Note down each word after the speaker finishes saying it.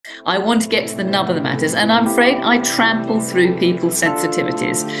I want to get to the nub of the matters, and I'm afraid I trample through people's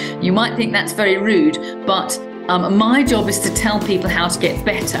sensitivities. You might think that's very rude, but my job is to tell people how to get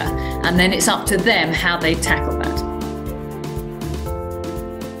better, and then it's up to them how they tackle that.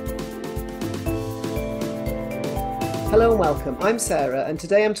 Hello and welcome. I'm Sarah, and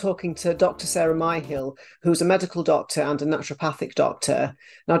today I'm talking to Dr. Sarah Myhill, who's a medical doctor and a naturopathic doctor.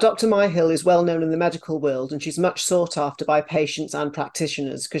 Now, Dr. Myhill is well known in the medical world, and she's much sought after by patients and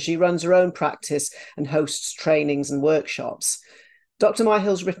practitioners because she runs her own practice and hosts trainings and workshops. Dr.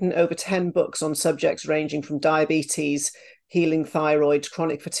 Myhill's written over 10 books on subjects ranging from diabetes, healing thyroid,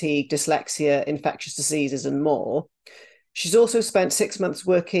 chronic fatigue, dyslexia, infectious diseases, and more. She's also spent 6 months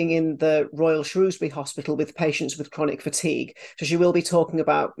working in the Royal Shrewsbury Hospital with patients with chronic fatigue. So she will be talking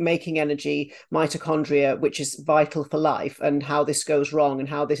about making energy, mitochondria, which is vital for life, and how this goes wrong and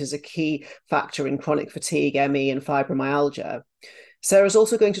how this is a key factor in chronic fatigue, ME, and fibromyalgia. Sarah's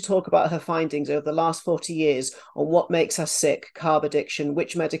also going to talk about her findings over the last 40 years on what makes us sick, carb addiction,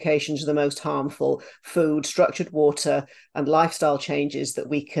 which medications are the most harmful, food, structured water, and lifestyle changes that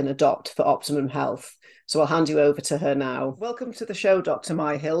we can adopt for optimum health. So I'll hand you over to her now. Welcome to the show, Dr.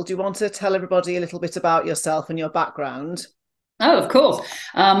 Myhill. Do you want to tell everybody a little bit about yourself and your background? Oh, of course.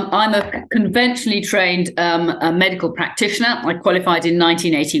 I'm a conventionally trained medical practitioner. I qualified in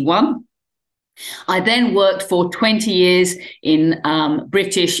 1981. I then worked for 20 years in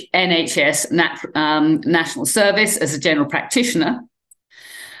British NHS National Service as a general practitioner.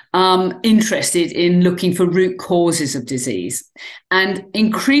 Interested in looking for root causes of disease. And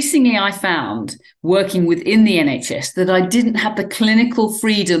increasingly, I found working within the NHS that I didn't have the clinical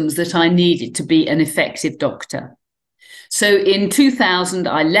freedoms that I needed to be an effective doctor. So in 2000,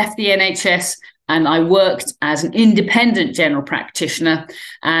 I left the NHS and I worked as an independent general practitioner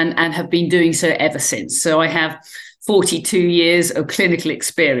and have been doing so ever since. So I have 42 years of clinical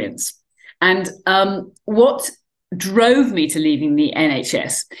experience. And what drove me to leaving the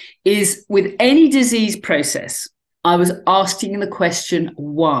NHS is with any disease process, I was asking the question,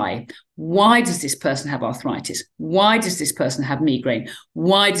 why? Why does this person have arthritis? Why does this person have migraine?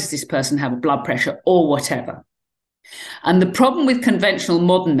 Why does this person have blood pressure or whatever? And the problem with conventional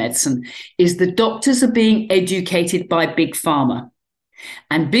modern medicine is the doctors are being educated by big pharma.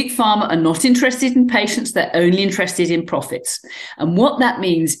 And big pharma are not interested in patients, they're only interested in profits. And what that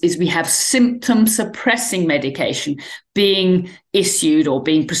means is we have symptom suppressing medication being issued or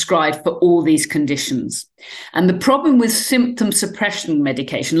being prescribed for all these conditions. And the problem with symptom suppression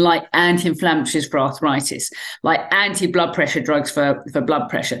medication, like anti-inflammatories for arthritis, like anti-blood pressure drugs for blood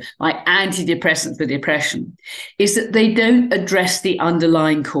pressure, like antidepressants for depression, is that they don't address the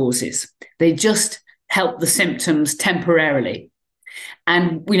underlying causes. They just help the symptoms temporarily.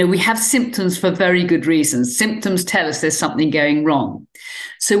 And, we have symptoms for very good reasons. Symptoms tell us there's something going wrong.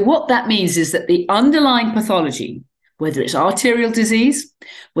 So what that means is that the underlying pathology, whether it's arterial disease,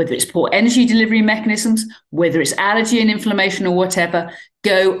 whether it's poor energy delivery mechanisms, whether it's allergy and inflammation or whatever,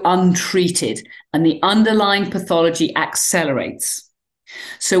 go untreated and the underlying pathology accelerates.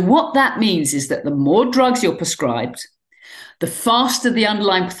 So what that means is that the more drugs you're prescribed, the faster the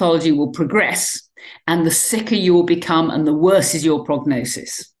underlying pathology will progress and the sicker you will become and the worse is your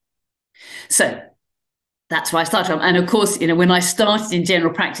prognosis. So that's why I started. And of course, when I started in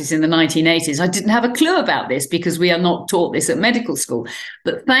general practice in the 1980s, I didn't have a clue about this because we are not taught this at medical school.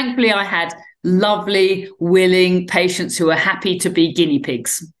 But thankfully, I had lovely, willing patients who were happy to be guinea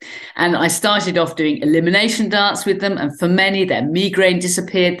pigs. And I started off doing elimination diets with them. And for many, their migraine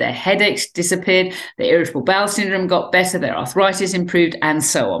disappeared, their headaches disappeared, their irritable bowel syndrome got better, their arthritis improved, and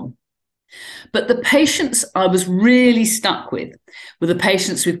so on. But the patients I was really stuck with were the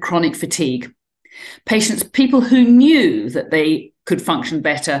patients with chronic fatigue. People who knew that they could function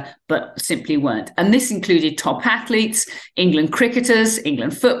better, but simply weren't. And this included top athletes, England cricketers,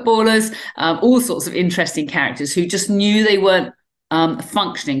 England footballers, all sorts of interesting characters who just knew they weren't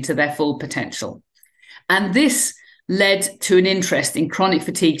functioning to their full potential. And this led to an interest in chronic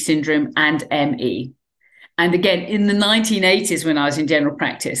fatigue syndrome and ME. And again, in the 1980s, when I was in general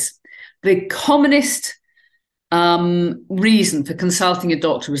practice, the commonest reason for consulting a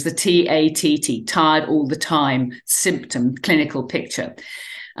doctor was the TATT, tired all the time, symptom, clinical picture.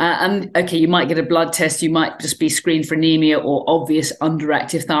 And okay, you might get a blood test, you might just be screened for anemia or obvious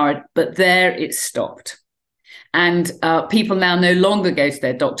underactive thyroid, but there it stopped. And people now no longer go to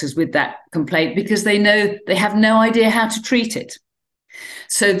their doctors with that complaint because they know they have no idea how to treat it.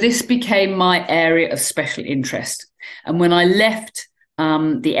 So this became my area of special interest. And when I left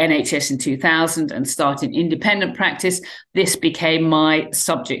the NHS in 2000 and started independent practice, this became my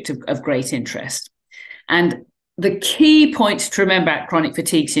subject of great interest. And the key points to remember about chronic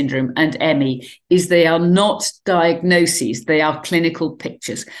fatigue syndrome and ME is they are not diagnoses, they are clinical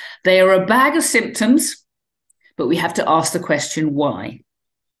pictures. They are a bag of symptoms, but we have to ask the question why.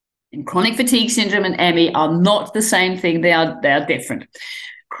 And chronic fatigue syndrome and ME are not the same thing, they are different.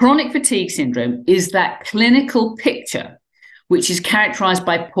 Chronic fatigue syndrome is that clinical picture which is characterized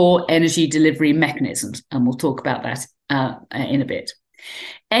by poor energy delivery mechanisms, and we'll talk about that in a bit.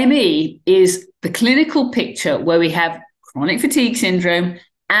 ME is the clinical picture where we have chronic fatigue syndrome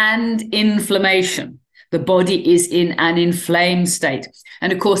and inflammation. The body is in an inflamed state.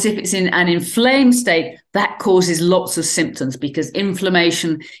 And of course, if it's in an inflamed state, that causes lots of symptoms because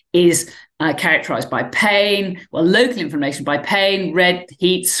inflammation is characterized by pain, local inflammation by pain, red,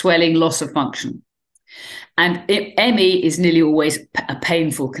 heat, swelling, loss of function. And ME is nearly always a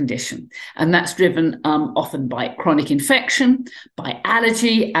painful condition. And that's driven often by chronic infection, by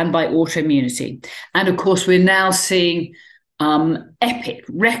allergy, and by autoimmunity. And of course, we're now seeing epic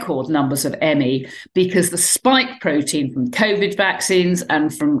record numbers of ME because the spike protein from COVID vaccines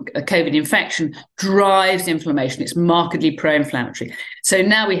and from a COVID infection drives inflammation. It's markedly pro-inflammatory. So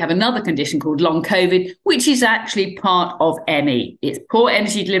now we have another condition called long COVID, which is actually part of ME. It's poor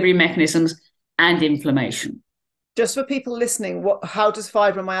energy delivery mechanisms and inflammation. Just for people listening, how does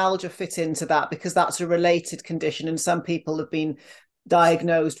fibromyalgia fit into that? Because that's a related condition and some people have been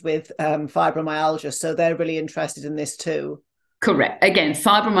diagnosed with fibromyalgia, so they're really interested in this too. Correct. Again,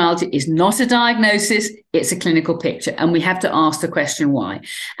 fibromyalgia is not a diagnosis, it's a clinical picture, and we have to ask the question why.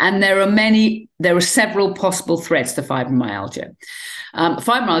 And there are several possible threads to fibromyalgia.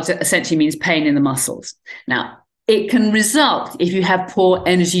 Fibromyalgia essentially means pain in the muscles. Now, it can result if you have poor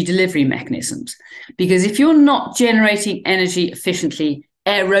energy delivery mechanisms, because if you're not generating energy efficiently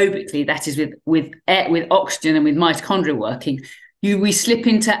aerobically, that is with oxygen and with mitochondria working, we slip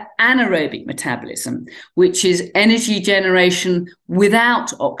into anaerobic metabolism, which is energy generation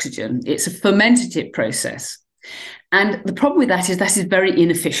without oxygen. It's a fermentative process. And the problem with that is very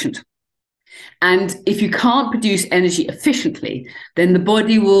inefficient. And if you can't produce energy efficiently, then the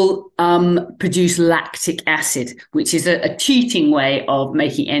body will produce lactic acid, which is a cheating way of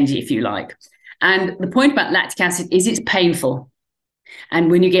making energy, if you like. And the point about lactic acid is it's painful.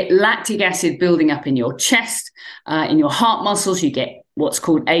 And when you get lactic acid building up in your chest, in your heart muscles, you get what's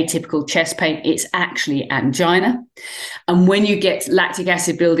called atypical chest pain. It's actually angina. And when you get lactic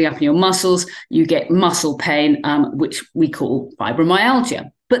acid building up in your muscles, you get muscle pain, which we call fibromyalgia.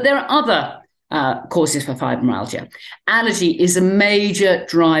 But there are other causes for fibromyalgia. Allergy is a major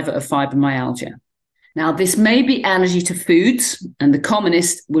driver of fibromyalgia. Now, this may be allergy to foods, and the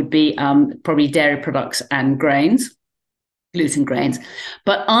commonest would be probably dairy products and grains, gluten grains.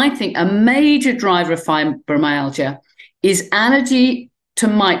 But I think a major driver of fibromyalgia is allergy to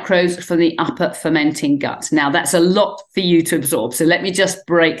microbes from the upper fermenting gut. Now, that's a lot for you to absorb. So let me just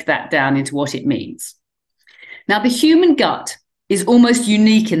break that down into what it means. Now, the human gut is almost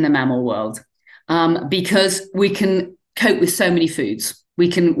unique in the mammal world because we can cope with so many foods. We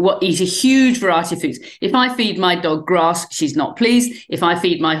can eat a huge variety of foods. If I feed my dog grass, she's not pleased. If I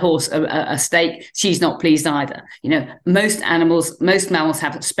feed my horse a steak, she's not pleased either. You know, most mammals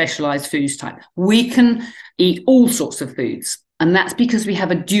have a specialized foods type. We can eat all sorts of foods. And that's because we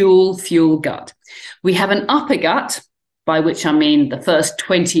have a dual fuel gut. We have an upper gut, by which I mean the first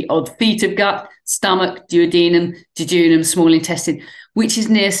 20 odd feet of gut, stomach, duodenum, jejunum, small intestine, which is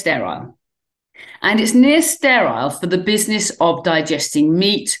near sterile. And it's near sterile for the business of digesting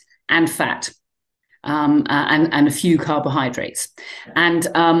meat and fat and a few carbohydrates. And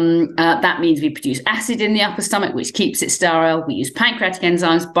that means we produce acid in the upper stomach, which keeps it sterile. We use pancreatic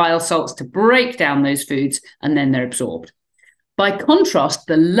enzymes, bile salts to break down those foods, and then they're absorbed. By contrast,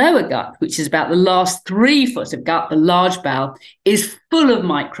 the lower gut, which is about the last 3 foot of gut, the large bowel, is full of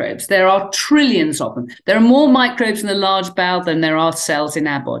microbes. There are trillions of them. There are more microbes in the large bowel than there are cells in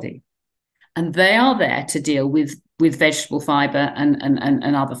our body. And they are there to deal with vegetable fiber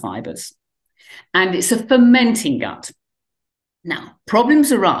and other fibers. And it's a fermenting gut. Now,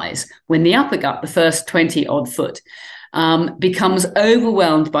 problems arise when the upper gut, the first 20 odd foot, becomes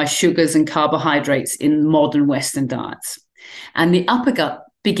overwhelmed by sugars and carbohydrates in modern Western diets. And the upper gut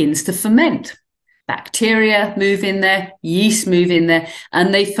begins to ferment. Bacteria move in there, yeast move in there,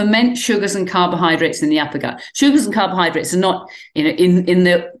 and they ferment sugars and carbohydrates in the upper gut. Sugars and carbohydrates are not, in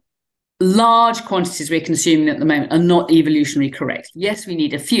the large quantities we're consuming at the moment are not evolutionary correct. Yes, we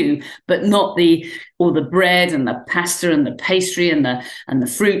need a few, but not all the bread and the pasta and the pastry and the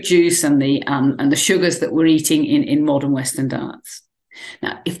fruit juice and the sugars that we're eating in modern Western diets.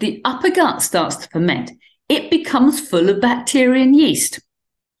 Now, if the upper gut starts to ferment, it becomes full of bacteria and yeast.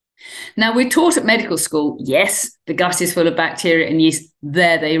 Now, we're taught at medical school, yes, the gut is full of bacteria and yeast.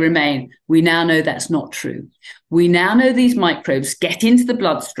 There they remain. We now know that's not true. We now know these microbes get into the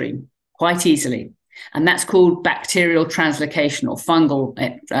bloodstream quite easily. And that's called bacterial translocation or fungal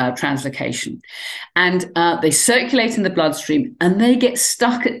translocation. And they circulate in the bloodstream and they get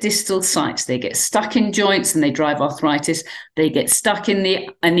stuck at distal sites. They get stuck in joints and they drive arthritis. They get stuck in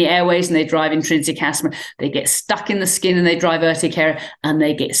the airways and they drive intrinsic asthma. They get stuck in the skin and they drive urticaria. And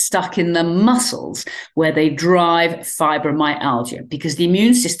they get stuck in the muscles where they drive fibromyalgia, because the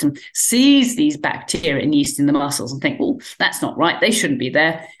immune system sees these bacteria and yeast in the muscles and think, oh, that's not right. They shouldn't be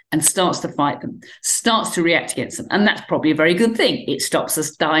there. And starts to fight them, starts to react against them. And that's probably a very good thing. It stops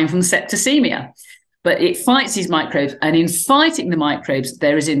us dying from septicemia. But it fights these microbes. And in fighting the microbes,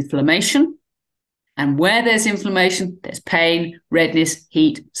 there is inflammation. And where there's inflammation, there's pain, redness,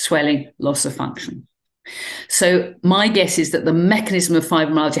 heat, swelling, loss of function. So my guess is that the mechanism of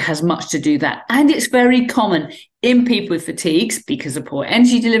fibromyalgia has much to do with that. And it's very common in people with fatigues because of poor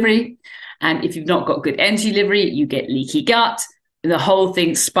energy delivery. And if you've not got good energy delivery, you get leaky gut. The whole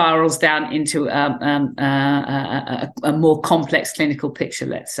thing spirals down into a more complex clinical picture,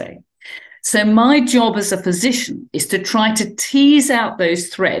 let's say. So my job as a physician is to try to tease out those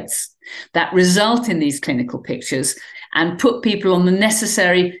threads that result in these clinical pictures and put people on the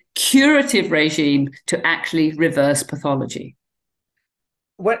necessary curative regime to actually reverse pathology.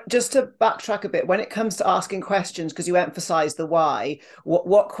 Just to backtrack a bit, when it comes to asking questions, because you emphasize the why,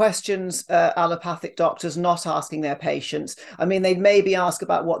 what questions are allopathic doctors not asking their patients? I mean, they maybe ask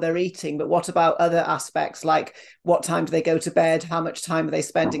about what they're eating, but what about other aspects, like what time do they go to bed? How much time are they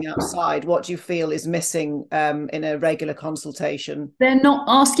spending outside? What do you feel is missing in a regular consultation? They're not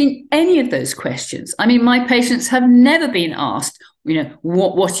asking any of those questions. I mean, my patients have never been asked,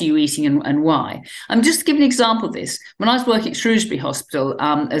 what are you eating and why? I'm just to give an example of this. When I was working at Shrewsbury Hospital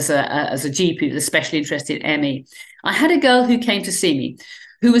as a GP with a special interest in ME, I had a girl who came to see me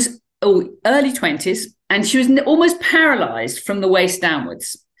who was early 20s, and she was almost paralyzed from the waist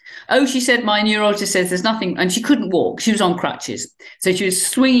downwards. Oh, she said, my neurologist says there's nothing, and she couldn't walk. She was on crutches. So she was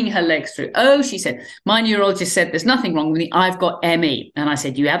swinging her legs through. Oh, she said, my neurologist said there's nothing wrong with me. I've got ME. And I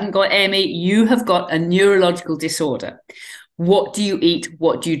said, you haven't got ME. You have got a neurological disorder. What do you eat?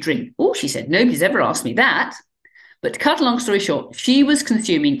 What do you drink? Oh, she said, nobody's ever asked me that. But to cut a long story short, she was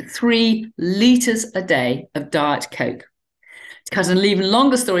consuming 3 litres a day of Diet Coke. To cut an even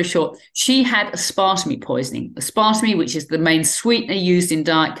longer story short, she had aspartame poisoning. Aspartame, which is the main sweetener used in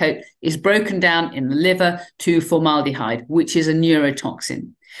Diet Coke, is broken down in the liver to formaldehyde, which is a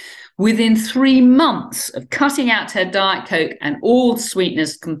neurotoxin. Within 3 months of cutting out her Diet Coke and all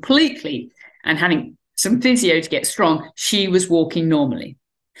sweeteners completely and having some physio to get strong, she was walking normally.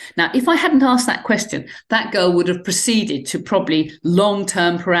 Now, if I hadn't asked that question, that girl would have proceeded to probably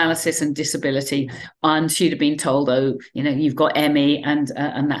long-term paralysis and disability, and she'd have been told, oh, you've got ME, and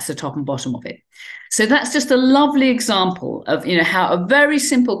that's the top and bottom of it. So that's just a lovely example of, how a very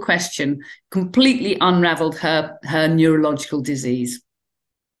simple question completely unraveled her neurological disease.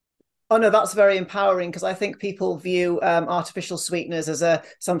 Oh, no, that's very empowering, because I think people view artificial sweeteners as a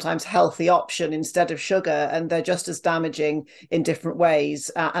sometimes healthy option instead of sugar, and they're just as damaging in different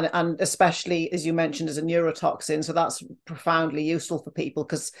ways. And especially, as you mentioned, as a neurotoxin. So that's profoundly useful for people,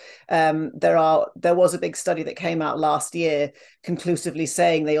 because there was a big study that came out last year conclusively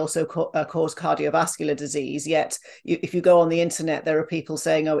saying they also cause cardiovascular disease. Yet if you go on the internet, there are people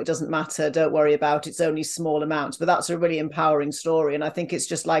saying, oh, it doesn't matter, don't worry about it, it's only small amounts. But that's a really empowering story. And I think it's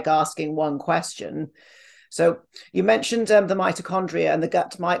just like asking one question. So you mentioned the mitochondria and the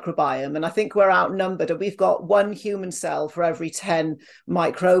gut microbiome, and I think we're outnumbered. We've got 1 human cell for every 10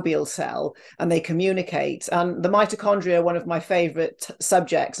 microbial cell, and they communicate. And the mitochondria are one of my favorite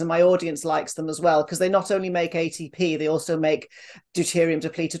subjects, and my audience likes them as well, because they not only make ATP, they also make deuterium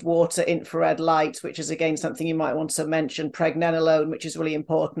depleted water, infrared light, which is again something you might want to mention, pregnenolone, which is really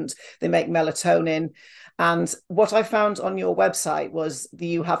important. They make melatonin. And what I found on your website was that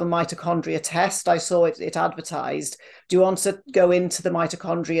you have a mitochondria test. I saw it advertised. Do you want to go into the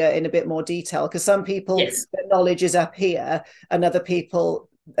mitochondria in a bit more detail? Because some people, yes, their knowledge is up here, and other people,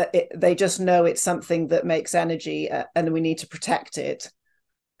 they just know it's something that makes energy and we need to protect it.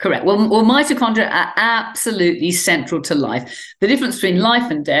 Correct. Well, mitochondria are absolutely central to life. The difference between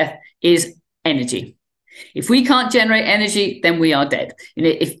life and death is energy. If we can't generate energy, then we are dead.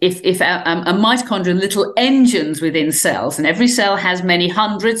 If a mitochondria are little engines within cells, and every cell has many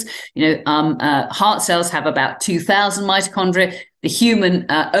hundreds, heart cells have about 2,000 mitochondria. The human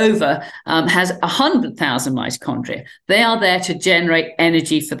ova has 100,000 mitochondria. They are there to generate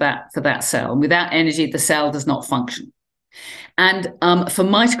energy for that cell. And without energy, the cell does not function. And for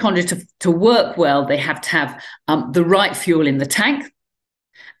mitochondria to work well, they have to have the right fuel in the tank.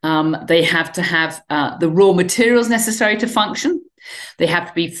 They have to have the raw materials necessary to function. They have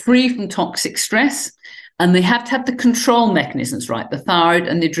to be free from toxic stress. And they have to have the control mechanisms right, the thyroid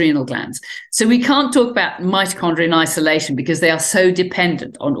and the adrenal glands. So we can't talk about mitochondria in isolation because they are so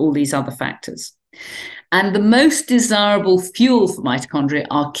dependent on all these other factors. And the most desirable fuel for mitochondria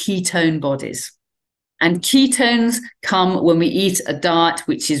are ketone bodies. And ketones come when we eat a diet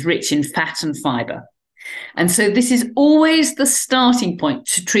which is rich in fat and fiber. And so this is always the starting point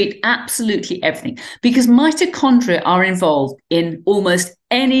to treat absolutely everything, because mitochondria are involved in almost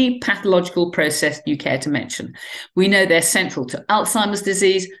any pathological process you care to mention. We know they're central to Alzheimer's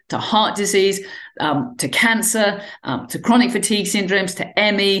disease, to heart disease, to cancer, to chronic fatigue syndromes,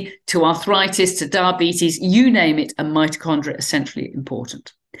 to ME, to arthritis, to diabetes, you name it, and mitochondria are essentially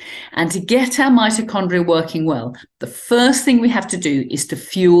important. And to get our mitochondria working well, the first thing we have to do is to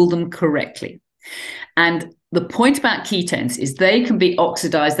fuel them correctly. And the point about ketones is they can be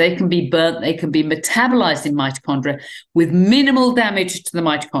oxidized, they can be burnt, they can be metabolized in mitochondria with minimal damage to the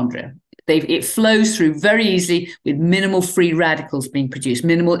mitochondria. It flows through very easily with minimal free radicals being produced,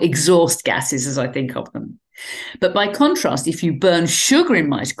 minimal exhaust gases, as I think of them. But by contrast, if you burn sugar in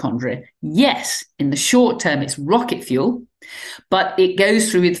mitochondria, yes, in the short term, it's rocket fuel, but it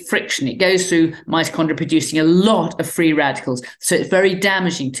goes through with friction. It goes through mitochondria producing a lot of free radicals. So it's very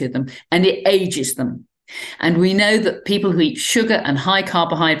damaging to them and it ages them. And we know that people who eat sugar and high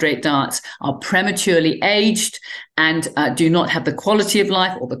carbohydrate diets are prematurely aged and do not have the quality of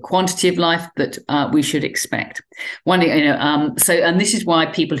life or the quantity of life that we should expect. And this is why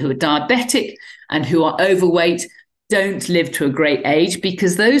people who are diabetic and who are overweight don't live to a great age,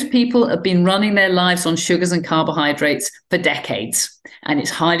 because those people have been running their lives on sugars and carbohydrates for decades, and it's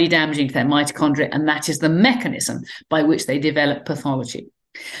highly damaging to their mitochondria, and that is the mechanism by which they develop pathology.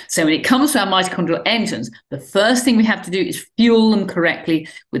 So when it comes to our mitochondrial engines, the first thing we have to do is fuel them correctly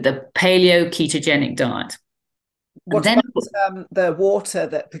with the paleo ketogenic diet. What about the water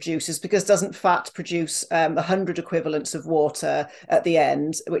that produces? Because doesn't fat produce 100 equivalents of water at the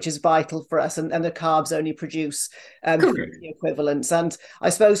end, which is vital for us, and the carbs only produce 50 equivalents. And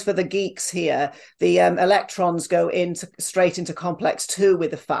I suppose for the geeks here, the electrons go straight into complex 2 with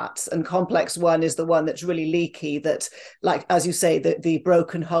the fats, and complex 1 is the one that's really leaky, that, like, as you say, the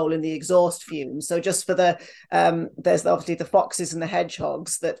broken hole in the exhaust fumes. So just for the there's obviously the foxes and the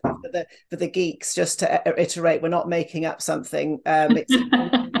hedgehogs, that for the geeks, just to iterate, we're not making up something. It's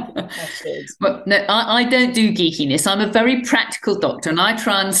Well, no, I don't do geekiness. I'm a very practical doctor, and I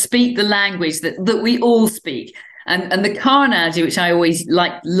try and speak the language that we all speak. And the car analogy, which I always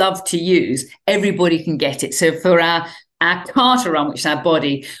love to use, everybody can get it. So for our car to run, which is our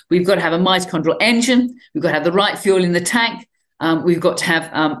body, we've got to have a mitochondrial engine. We've got to have the right fuel in the tank. We've got to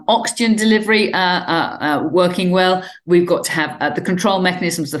have oxygen delivery working well. We've got to have the control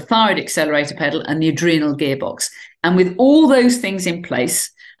mechanisms, the thyroid accelerator pedal, and the adrenal gearbox. And with all those things in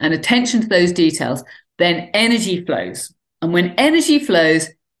place and attention to those details, then energy flows. And when energy flows,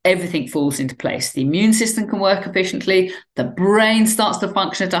 everything falls into place. The immune system can work efficiently. The brain starts to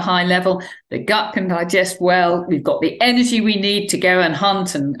function at a high level. The gut can digest well. We've got the energy we need to go and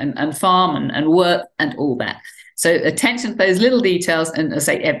hunt and farm and work and all that. So attention to those little details, and as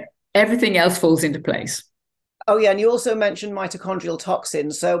I say, everything else falls into place. Oh, yeah. And you also mentioned mitochondrial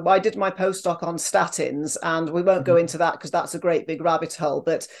toxins. So I did my postdoc on statins, and we won't go into that because that's a great big rabbit hole.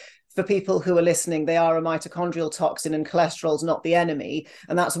 But for people who are listening, they are a mitochondrial toxin, and cholesterol's not the enemy.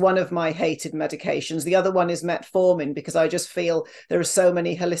 And that's one of my hated medications. The other one is metformin, because I just feel there are so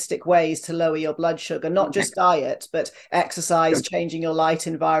many holistic ways to lower your blood sugar, not just diet, but exercise, changing your light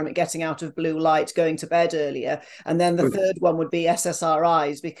environment, getting out of blue light, going to bed earlier. And then the third one would be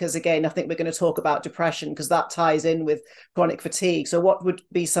SSRIs, because again, I think we're going to talk about depression, because that ties in with chronic fatigue. So what would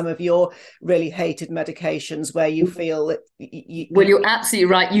be some of your really hated medications where you feel that Well, you're absolutely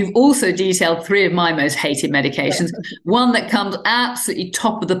right. You've also detailed 3 of my most hated medications. One that comes absolutely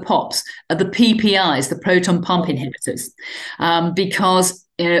top of the pops are the PPIs, the proton pump inhibitors, because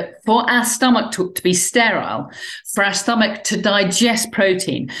for our stomach to be sterile, for our stomach to digest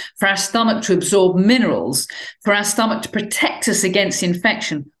protein, for our stomach to absorb minerals, for our stomach to protect us against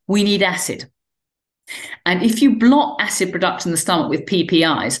infection, we need acid. And if you block acid production in the stomach with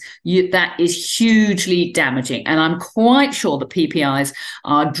PPIs, that is hugely damaging. And I'm quite sure that PPIs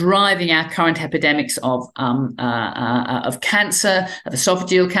are driving our current epidemics of cancer, of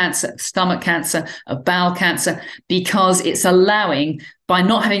esophageal cancer, of stomach cancer, of bowel cancer, because it's allowing by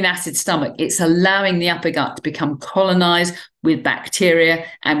not having an acid stomach, it's allowing the upper gut to become colonized with bacteria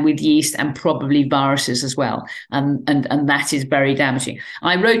and with yeast and probably viruses as well. And that is very damaging.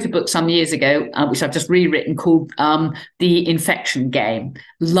 I wrote a book some years ago, which I've just rewritten, called The Infection Game.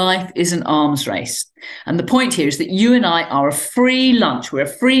 Life is an arms race. And the point here is that you and I are a free lunch. We're a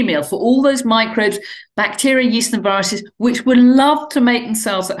free meal for all those microbes, bacteria, yeast, and viruses, which would love to make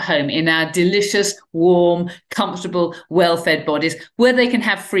themselves at home in our delicious, warm, comfortable, well-fed bodies where they can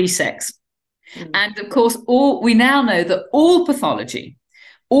have free sex. And of course, we now know that all pathology,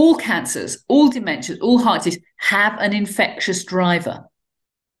 all cancers, all dementias, all heart disease have an infectious driver.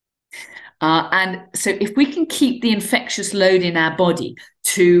 And so if we can keep the infectious load in our body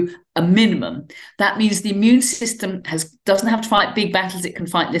to a minimum, that means the immune system doesn't have to fight big battles, it can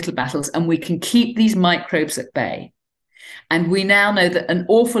fight little battles, and we can keep these microbes at bay. And we now know that an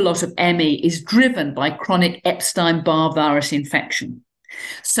awful lot of ME is driven by chronic Epstein-Barr virus infection.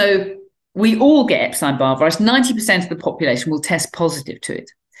 So we all get Epstein-Barr virus. 90% of the population will test positive to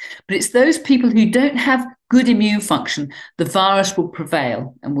it. But it's those people who don't have good immune function, the virus will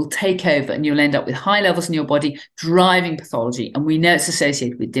prevail and will take over, and you'll end up with high levels in your body driving pathology. And we know it's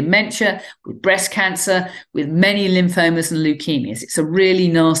associated with dementia, with breast cancer, with many lymphomas and leukemias. It's a really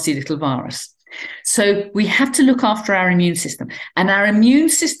nasty little virus. So we have to look after our immune system. And our immune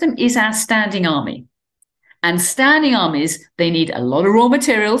system is our standing army. And standing armies, they need a lot of raw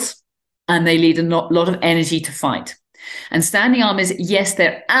materials, and they need a lot of energy to fight. And standing armies, yes,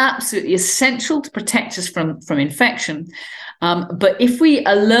 they're absolutely essential to protect us from infection. But if we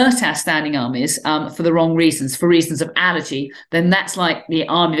alert our standing armies for the wrong reasons, for reasons of allergy, then that's like the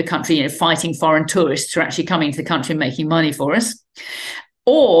army of the country, fighting foreign tourists who are actually coming to the country and making money for us.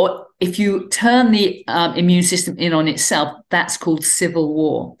 Or if you turn the immune system in on itself, that's called civil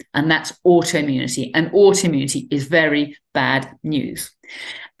war, and that's autoimmunity. And autoimmunity is very bad news.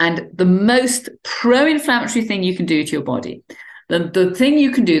 And the most pro-inflammatory thing you can do to your body, the thing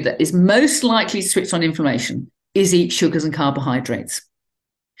you can do that is most likely to switch on inflammation, is eat sugars and carbohydrates.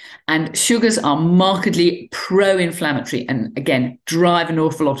 And sugars are markedly pro-inflammatory and, again, drive an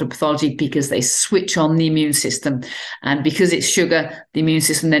awful lot of pathology because they switch on the immune system. And because it's sugar, the immune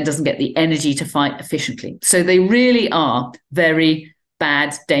system then doesn't get the energy to fight efficiently. So they really are very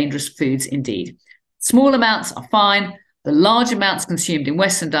bad, dangerous foods indeed. Small amounts are fine. The large amounts consumed in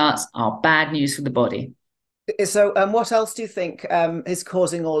Western diets are bad news for the body. So what else do you think is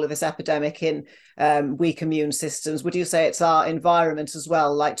causing all of this epidemic in weak immune systems? Would you say it's our environment as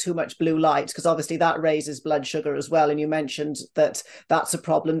well, like too much blue light? Because obviously that raises blood sugar as well. And you mentioned that that's a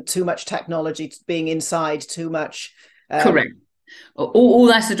problem. Too much technology being inside, too much. Correct. All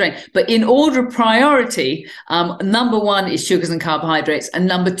that's the drain. But in order of priority, number one is sugars and carbohydrates, and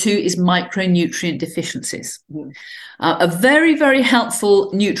number two is micronutrient deficiencies. A very, very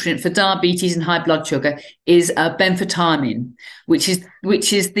helpful nutrient for diabetes and high blood sugar is benfotiamine, which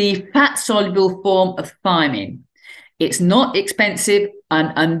is the fat-soluble form of thiamine. It's not expensive,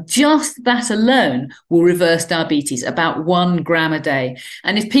 and just that alone will reverse diabetes, about 1 gram a day.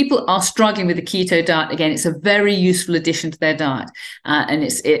 And if people are struggling with the keto diet, again, it's a very useful addition to their diet. And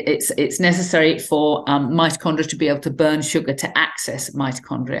it's necessary for mitochondria to be able to burn sugar to access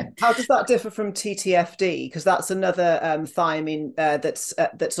mitochondria. How does that differ from TTFD? Because that's another thiamine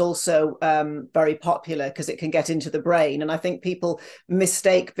that's also very popular because it can get into the brain. And I think people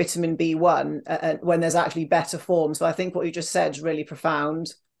mistake vitamin B1 when there's actually better forms. So I think what you just said is really profound.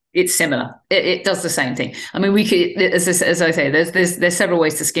 It's similar. It does the same thing. I mean, we could, as I say, there's several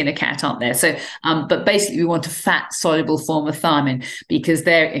ways to skin a cat, aren't there? So, but basically, we want a fat-soluble form of thiamine because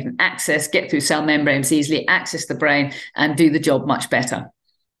it can get through cell membranes easily, access the brain, and do the job much better.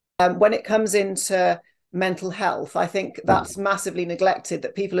 When it comes into mental health, I think that's massively neglected,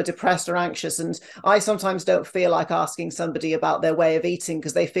 that people are depressed or anxious. And I sometimes don't feel like asking somebody about their way of eating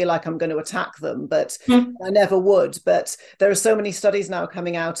because they feel like I'm going to attack them, but I never would. But there are so many studies now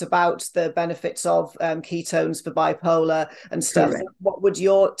coming out about the benefits of ketones for bipolar and stuff. Correct. What would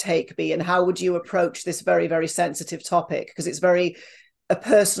your take be, and how would you approach this very, very sensitive topic? Because it's very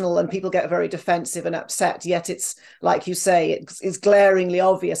personal and people get very defensive and upset, yet it's like you say, it's glaringly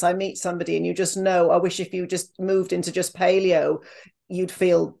obvious. I meet somebody and you just know, I wish if you just moved into just paleo you'd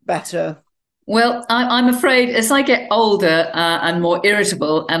feel better. Well, I'm afraid as I get older and more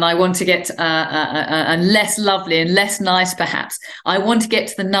irritable, and I want to get and less lovely and less nice, perhaps, I want to get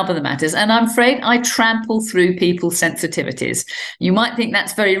to the nub of the matters. And I'm afraid I trample through people's sensitivities. You might think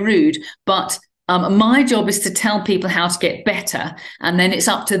that's very rude, but my job is to tell people how to get better, and then it's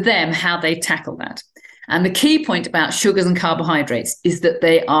up to them how they tackle that. And the key point about sugars and carbohydrates is that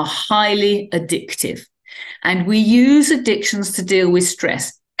they are highly addictive. And we use addictions to deal with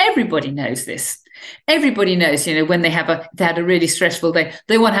stress. Everybody knows this. Everybody knows, when they had a really stressful day,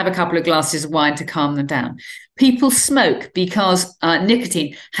 they want to have a couple of glasses of wine to calm them down. People smoke because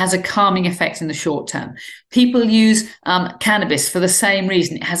nicotine has a calming effect in the short term. People use cannabis for the same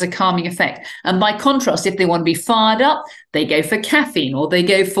reason. It has a calming effect. And by contrast, if they want to be fired up, they go for caffeine, or they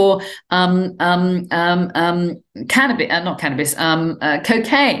go for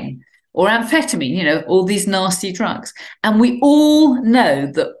cocaine or amphetamine, all these nasty drugs. And we all know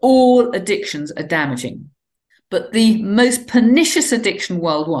that all addictions are damaging. But the most pernicious addiction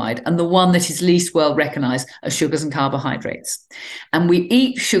worldwide, and the one that is least well recognized, are sugars and carbohydrates. And we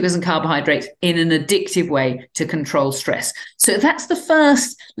eat sugars and carbohydrates in an addictive way to control stress. So that's the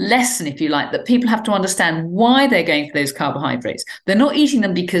first lesson, if you like, that people have to understand why they're going for those carbohydrates. They're not eating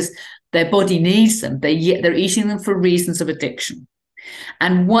them because their body needs them. They're eating them for reasons of addiction.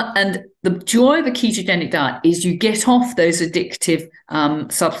 And the joy of a ketogenic diet is you get off those addictive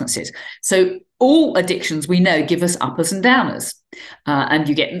substances. So all addictions, we know, give us uppers and downers. And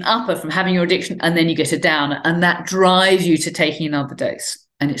you get an upper from having your addiction, and then you get a downer, and that drives you to taking another dose.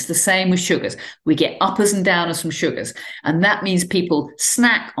 And it's the same with sugars. We get uppers and downers from sugars. And that means people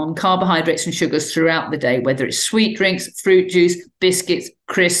snack on carbohydrates and sugars throughout the day, whether it's sweet drinks, fruit juice, biscuits,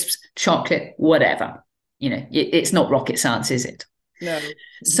 crisps, chocolate, whatever. It's not rocket science, is it? No.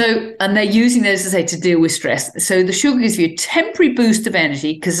 So, and they're using those, as I say, to deal with stress. So the sugar gives you a temporary boost of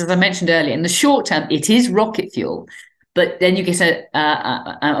energy, because as I mentioned earlier, in the short term, it is rocket fuel, but then you get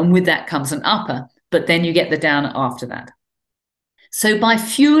and with that comes an upper, but then you get the downer after that. So by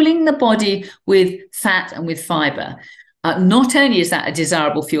fueling the body with fat and with fiber, not only is that a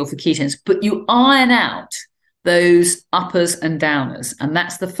desirable fuel for ketones, but you iron out those uppers and downers. And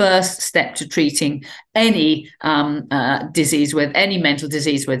that's the first step to treating any disease, with any mental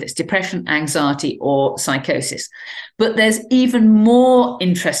disease, whether it's depression, anxiety, or psychosis. But there's even more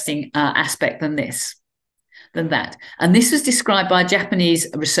interesting aspect than that. And this was described by a Japanese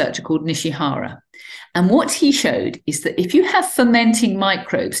researcher called Nishihara. And what he showed is that if you have fermenting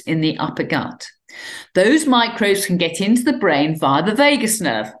microbes in the upper gut, those microbes can get into the brain via the vagus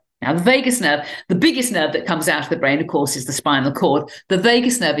nerve. Now, the vagus nerve, the biggest nerve that comes out of the brain, of course, is the spinal cord. The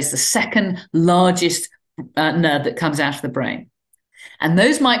vagus nerve is the second largest nerve that comes out of the brain. And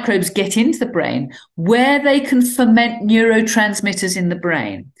those microbes get into the brain where they can ferment neurotransmitters in the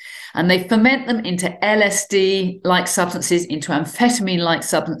brain. And they ferment them into LSD-like substances, into amphetamine-like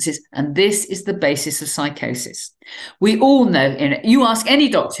substances. And this is the basis of psychosis. We all know, you ask any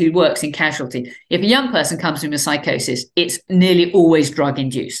doctor who works in casualty, if a young person comes in with psychosis, it's nearly always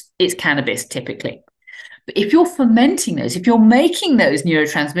drug-induced. It's cannabis, typically. But if you're fermenting those, if you're making those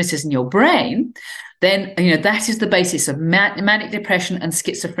neurotransmitters in your brain, then that is the basis of manic depression and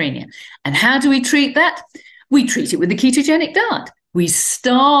schizophrenia. And how do we treat that? We treat it with the ketogenic diet. We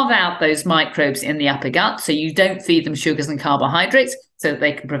starve out those microbes in the upper gut, so you don't feed them sugars and carbohydrates so that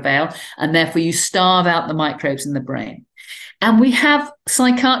they can prevail, and therefore you starve out the microbes in the brain. And we have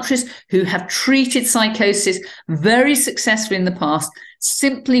psychiatrists who have treated psychosis very successfully in the past,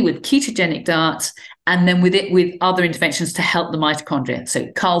 simply with ketogenic diets, and then with other interventions to help the mitochondria.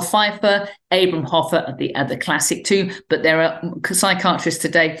 So Carl Pfeiffer, Abram Hoffer are the classic two, but there are psychiatrists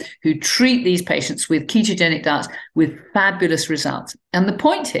today who treat these patients with ketogenic diets with fabulous results. And the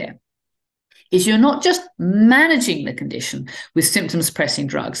point here is you're not just managing the condition with symptom-suppressing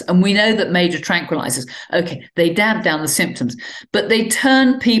drugs. And we know that major tranquilizers, okay, they damp down the symptoms, but they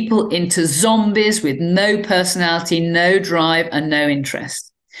turn people into zombies with no personality, no drive, and no interest.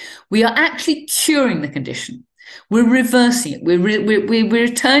 We are actually curing the condition. We're reversing it. We're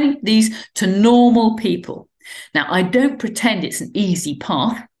returning these to normal people. Now, I don't pretend it's an easy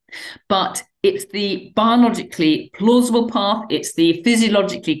path, but it's the biologically plausible path. It's the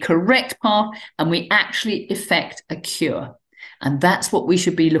physiologically correct path, and we actually effect a cure. And that's what we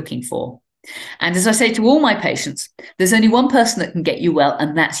should be looking for. And as I say to all my patients, there's only one person that can get you well,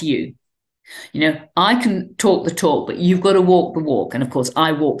 and that's you. I can talk the talk, but you've got to walk the walk. And of course,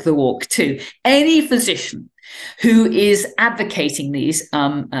 I walk the walk too. Any physician who is advocating these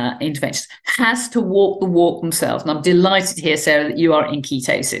interventions has to walk the walk themselves. And I'm delighted to hear, Sarah, that you are in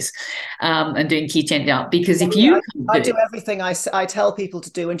ketosis and doing ketogenic diet, because if you I do everything I tell people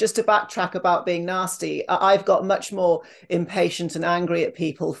to do. And just to backtrack about being nasty, I've got much more impatient and angry at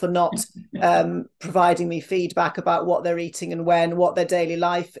people for not providing me feedback about what they're eating and when, what their daily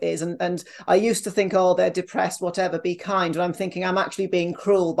life is. And I used to think, oh, they're depressed, whatever, be kind. And I'm thinking I'm actually being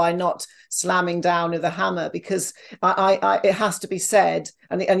cruel by not slamming down with a hammer, because it has to be said,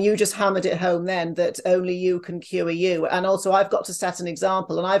 and you just hammered it home then, that only you can cure you. And also I've got to set an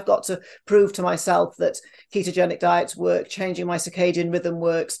example, and I've got to prove to myself that ketogenic diets work, changing my circadian rhythm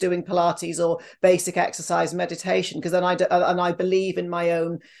works, doing Pilates or basic exercise, meditation, because then I believe in my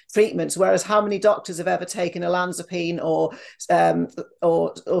own treatments. Whereas how many doctors have ever taken olanzapine or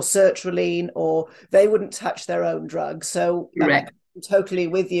sertraline, or they wouldn't touch their own drugs. So I'm totally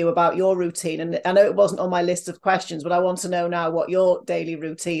with you about your routine. And I know it wasn't on my list of questions, but I want to know now what your daily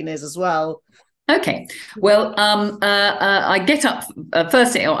routine is as well. Okay. Well, I get up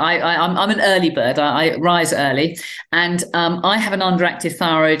first thing. I'm an early bird. I rise early, and I have an underactive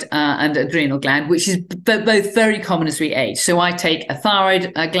thyroid and adrenal gland, which is both very common as we age. So I take a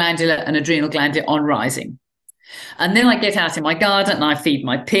thyroid glandular and adrenal glandular on rising. And then I get out in my garden and I feed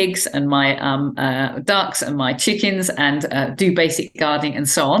my pigs and my ducks and my chickens and do basic gardening and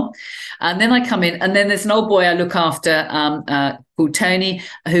so on. And then I come in, and then there's an old boy I look after called Tony,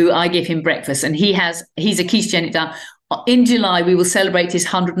 who I give him breakfast. And he's a ketogenic diet. In July, we will celebrate his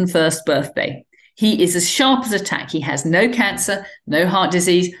 101st birthday. He is as sharp as a tack. He has no cancer, no heart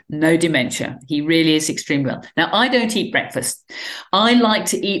disease, no dementia. He really is extremely well. Now, I don't eat breakfast. I like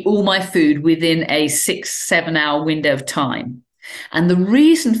to eat all my food within a 6-7 hour window of time. And the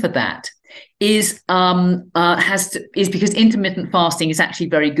reason for that is because intermittent fasting is actually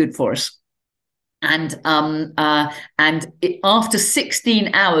very good for us. And after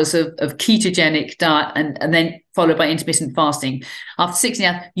 16 hours of ketogenic diet and then followed by intermittent fasting, after 16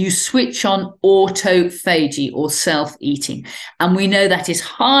 hours, you switch on autophagy, or self-eating. And we know that is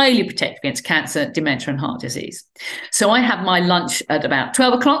highly protective against cancer, dementia, and heart disease. So I have my lunch at about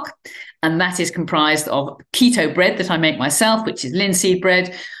 12 o'clock. And that is comprised of keto bread that I make myself, which is linseed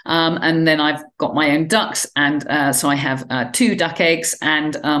bread. And then I've got my own ducks. And so I have 2 duck eggs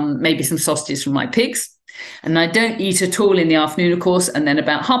and maybe some sausages from my pigs. And I don't eat at all in the afternoon, of course. And then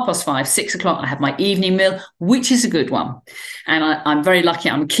about 5:30, 6 o'clock, I have my evening meal, which is a good one. And I'm very lucky.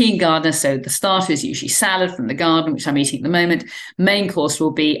 I'm a keen gardener. So the starter is usually salad from the garden, which I'm eating at the moment. Main course will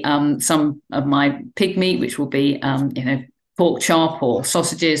be some of my pig meat, which will be, pork chop or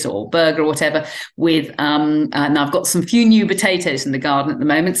sausages or burger or whatever with, and I've got some few new potatoes in the garden at the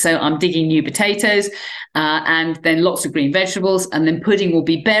moment. So I'm digging new potatoes and then lots of green vegetables. And then pudding will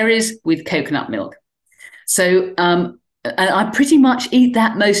be berries with coconut milk. So and I pretty much eat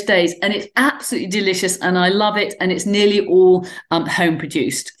that most days, and it's absolutely delicious and I love it. And it's nearly all home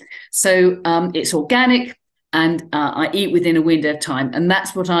produced. So it's organic and I eat within a window of time. And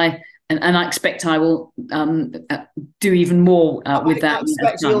that's what and I expect I will do even more with that.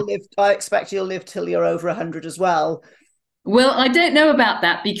 I expect you'll live till you're over 100 as well. Well, I don't know about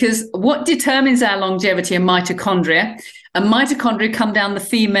that, because what determines our longevity are mitochondria. And mitochondria come down the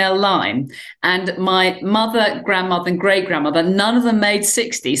female line. And my mother, grandmother, and great-grandmother, none of them made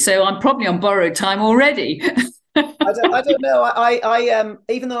 60. So I'm probably on borrowed time already. I don't know. I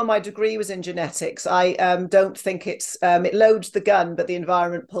even though my degree was in genetics, I don't think it loads the gun, but the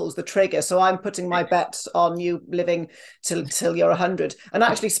environment pulls the trigger. So I'm putting my bets on you living till you're 100. And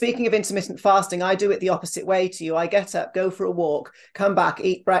actually, speaking of intermittent fasting, I do it the opposite way to you. I get up, go for a walk, come back,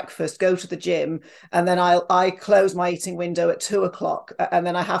 eat breakfast, go to the gym, and then I close my eating window at 2 o'clock, and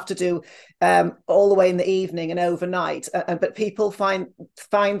then I have to do all the way in the evening and overnight. But people find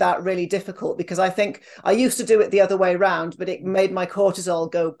that really difficult, because I think I used to do it the other way around, but it made my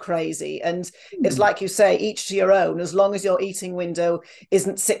cortisol go crazy. And it's like you say, each to your own, as long as your eating window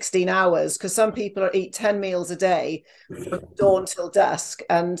isn't 16 hours, because some people eat 10 meals a day from dawn till dusk.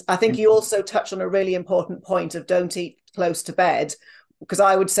 And I think you also touch on a really important point of don't eat close to bed, because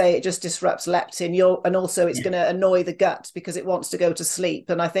I would say it just disrupts leptin, and also it's going to annoy the gut because it wants to go to sleep.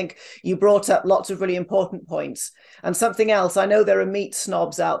 And I think you brought up lots of really important points. And something else, I know there are meat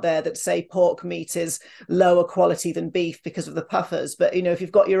snobs out there that say pork meat is lower quality than beef because of the puffers. But, if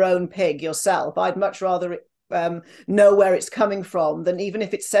you've got your own pig yourself, I'd much rather know where it's coming from than, even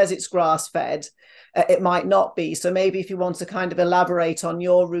if it says it's grass-fed, it might not be. So maybe if you want to kind of elaborate on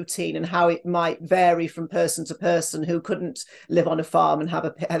your routine and how it might vary from person to person who couldn't live on a farm and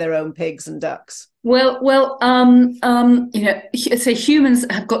have their own pigs and ducks. Well, so humans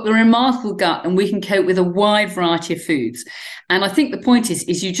have got the remarkable gut, and we can cope with a wide variety of foods. And I think the point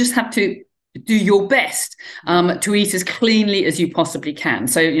is you just have to do your best to eat as cleanly as you possibly can.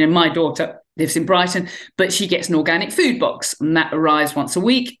 So, my daughter lives in Brighton, but she gets an organic food box, and that arrives once a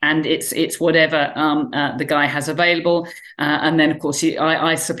week, and it's whatever the guy has available. And then, of course,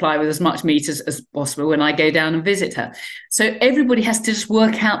 I supply with as much meat as possible when I go down and visit her. So everybody has to just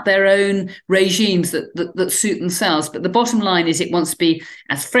work out their own regimes that suit themselves. But the bottom line is it wants to be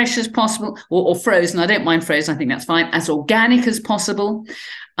as fresh as possible, or frozen. I don't mind frozen. I think that's fine. As organic as possible.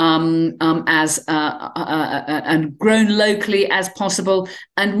 And grown locally as possible.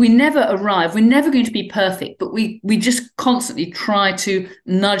 And we never arrive. We're never going to be perfect, but we just constantly try to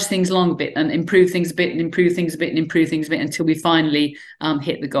nudge things along a bit and improve things a bit and improve things a bit and improve things a bit until we finally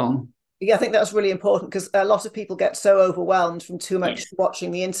hit the gong. Yeah, I think that's really important, because a lot of people get so overwhelmed from too much watching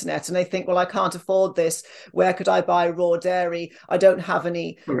the internet, and they think, well, I can't afford this. Where could I buy raw dairy? I don't have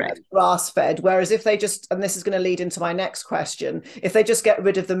any grass fed. Whereas if they just, and this is going to lead into my next question, if they just get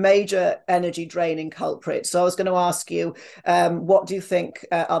rid of the major energy draining culprits. So I was going to ask you, what do you think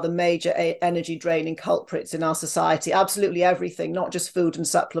are the major energy draining culprits in our society? Absolutely everything, not just food and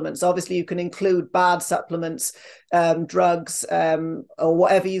supplements. Obviously, you can include bad supplements, drugs, or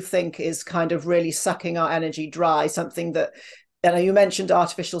whatever you think is kind of really sucking our energy dry. Something that, you mentioned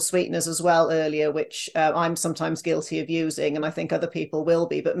artificial sweeteners as well earlier, which I'm sometimes guilty of using, and I think other people will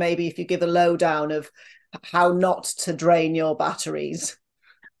be. But maybe if you give a lowdown of how not to drain your batteries.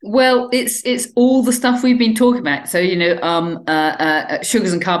 Well, it's all the stuff we've been talking about. So,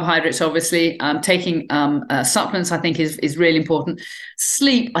 sugars and carbohydrates, obviously. Taking supplements, I think, is really important.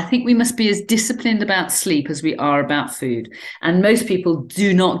 Sleep, I think we must be as disciplined about sleep as we are about food. And most people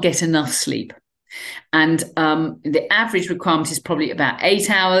do not get enough sleep. And the average requirement is probably about 8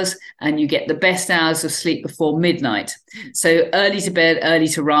 hours, and you get the best hours of sleep before midnight. So early to bed, early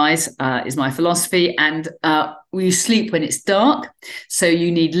to rise is my philosophy. And we sleep when it's dark. So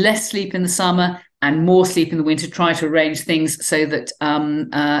you need less sleep in the summer and more sleep in the winter. Try to arrange things so that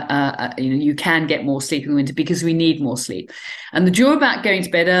you can get more sleep in the winter, because we need more sleep. And the joy about going to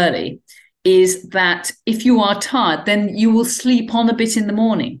bed early is that if you are tired, then you will sleep on a bit in the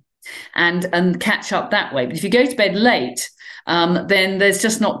morning and catch up that way. But if you go to bed late, then there's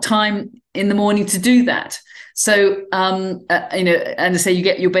just not time in the morning to do that. So, and I say you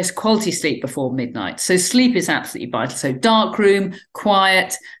get your best quality sleep before midnight. So sleep is absolutely vital. So dark room,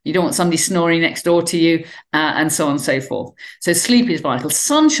 quiet, you don't want somebody snoring next door to you, and so on and so forth. So sleep is vital.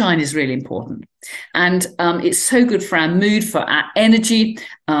 Sunshine is really important. And it's so good for our mood, for our energy.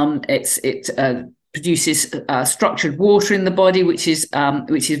 It produces structured water in the body, which is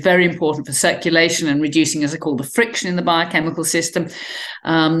very important for circulation and reducing, as I call, the friction in the biochemical system.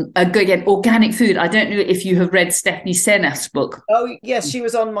 Again, organic food. I don't know if you have read Stephanie Senath's book. Oh yes, she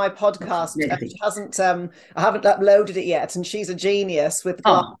was on my podcast. She hasn't. I haven't uploaded it yet, and she's a genius with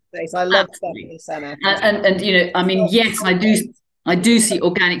glyphosate. I love Stephanie Senath. And yes, I do see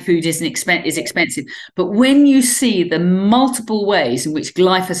organic food is expensive, but when you see the multiple ways in which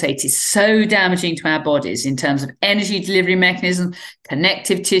glyphosate is so damaging to our bodies in terms of energy delivery mechanism,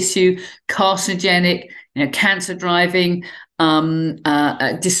 connective tissue, carcinogenic, cancer driving,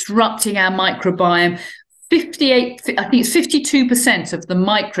 disrupting our microbiome. I think it's 52% of the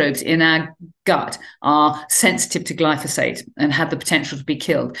microbes in our gut are sensitive to glyphosate and have the potential to be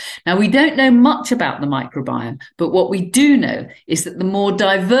killed. Now, we don't know much about the microbiome, but what we do know is that the more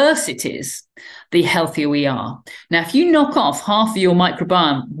diverse it is, the healthier we are. Now, if you knock off half of your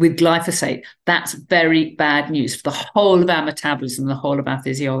microbiome with glyphosate, that's very bad news for the whole of our metabolism, the whole of our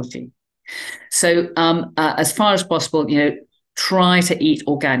physiology. So as far as possible, try to eat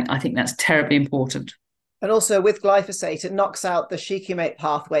organic. I think that's terribly important. And also with glyphosate, it knocks out the shikimate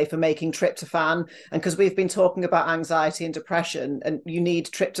pathway for making tryptophan. And because we've been talking about anxiety and depression, and you need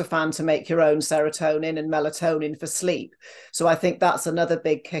tryptophan to make your own serotonin and melatonin for sleep. So I think that's another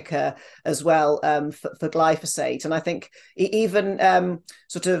big kicker as well for glyphosate. And I think even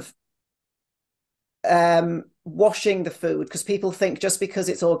washing the food, because people think just because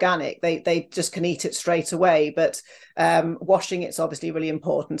it's organic they just can eat it straight away, but washing it's obviously really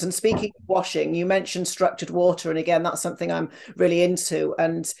important. And speaking of washing, you mentioned structured water, and again, that's something I'm really into.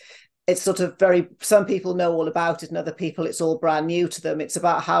 And it's some people know all about it, and other people it's all brand new to them. It's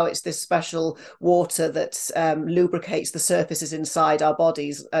about how it's this special water that lubricates the surfaces inside our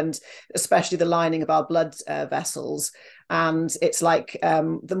bodies, and especially the lining of our blood vessels. And it's like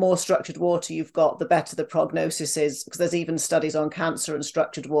the more structured water you've got, the better the prognosis is, because there's even studies on cancer and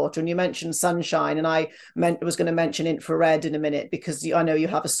structured water. And you mentioned sunshine, and I was going to mention infrared in a minute, because I know you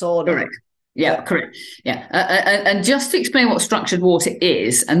have a sauna. Correct. Yeah, correct. Yeah. And just to explain what structured water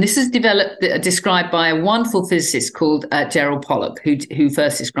is, and this is described by a wonderful physicist called Gerald Pollack, who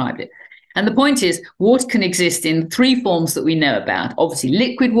first described it. And the point is, water can exist in 3 forms that we know about. Obviously,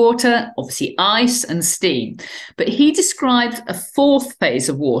 liquid water, obviously ice and steam. But he describes a 4th phase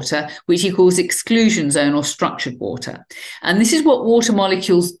of water, which he calls exclusion zone or structured water. And this is what water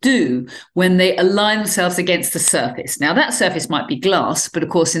molecules do when they align themselves against the surface. Now, that surface might be glass, but of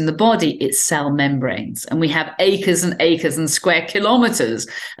course, in the body, it's cell membranes. And we have acres and acres and square kilometers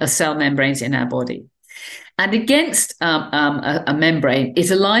of cell membranes in our body. And against a membrane, it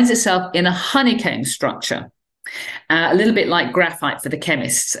aligns itself in a honeycomb structure, a little bit like graphite for the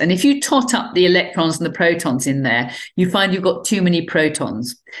chemists. And if you tot up the electrons and the protons in there, you find you've got too many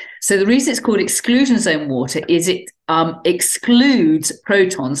protons. So the reason it's called exclusion zone water is it excludes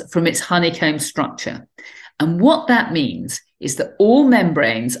protons from its honeycomb structure. And what that means is that all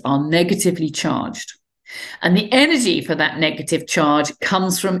membranes are negatively charged. And the energy for that negative charge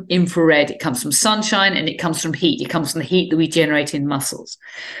comes from infrared, it comes from sunshine, and it comes from heat. It comes from the heat that we generate in muscles.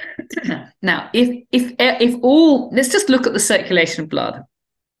 Now, if all, let's just look at the circulation of blood.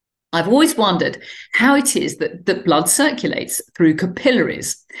 I've always wondered how it is that blood circulates through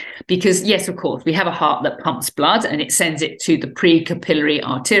capillaries. Because yes, of course, we have a heart that pumps blood and it sends it to the precapillary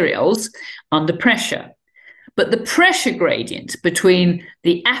arterioles under pressure. But the pressure gradient between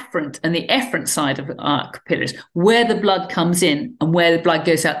the afferent and the efferent side of our capillaries, where the blood comes in and where the blood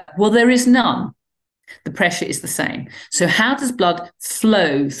goes out, well, there is none. The pressure is the same. So how does blood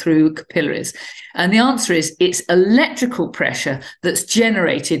flow through capillaries? And the answer is it's electrical pressure that's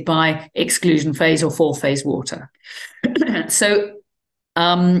generated by exclusion phase or 4th phase water. So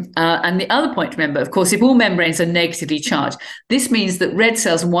and the other point to remember, of course, if all membranes are negatively charged, this means that red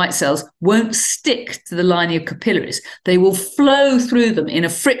cells and white cells won't stick to the lining of capillaries. They will flow through them in a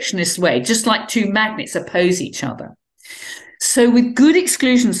frictionless way, just like 2 magnets oppose each other. So with good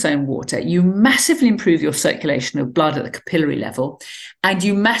exclusion zone water, you massively improve your circulation of blood at the capillary level, and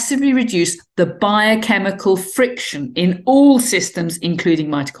you massively reduce the biochemical friction in all systems, including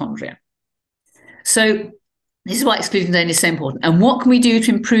mitochondria. So this is why exclusion zone is so important. And what can we do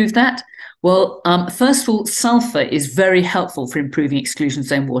to improve that? Well, first of all, sulfur is very helpful for improving exclusion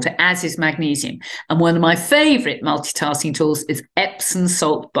zone water, as is magnesium. And one of my favorite multitasking tools is Epsom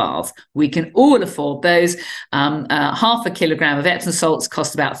salt baths. We can all afford those. Half a kilogram of Epsom salts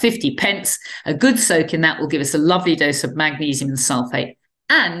cost about 50 pence. A good soak in that will give us a lovely dose of magnesium and sulfate.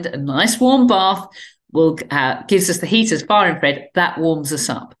 And a nice warm bath will gives us the heat as far infrared. That warms us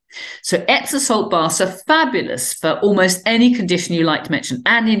up. So Epsom salt baths are fabulous for almost any condition you like to mention.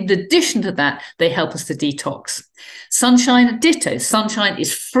 And in addition to that, they help us to detox. Sunshine, ditto. Sunshine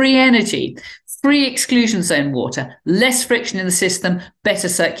is free energy, free exclusion zone water, less friction in the system, better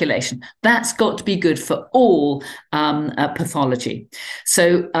circulation. That's got to be good for all pathology.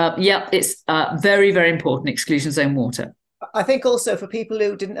 So yeah, it's very, very important, exclusion zone water. I think also for people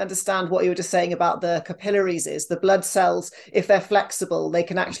who didn't understand what you were just saying about the capillaries is the blood cells, if they're flexible, they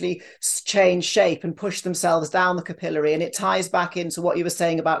can actually change shape and push themselves down the capillary. And it ties back into what you were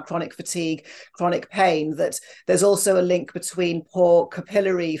saying about chronic fatigue, chronic pain, that there's also a link between poor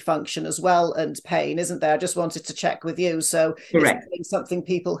capillary function as well and pain, isn't there? I just wanted to check with you. So correct. It's something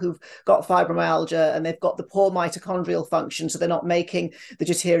people who've got fibromyalgia and they've got the poor mitochondrial function, so they're not making the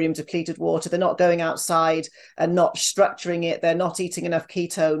deuterium depleted water, they're not going outside and not structuring it, they're not eating enough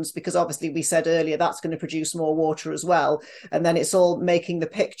ketones, because obviously we said earlier that's going to produce more water as well, and then it's all making the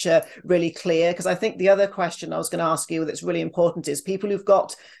picture really clear. Because I think the other question I was going to ask you that's really important is people who've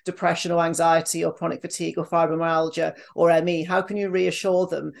got depression or anxiety or chronic fatigue or fibromyalgia or ME, how can you reassure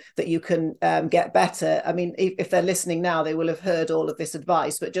them that you can get better? I mean, if they're listening now, they will have heard all of this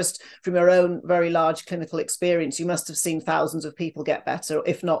advice, but just from your own very large clinical experience, you must have seen thousands of people get better,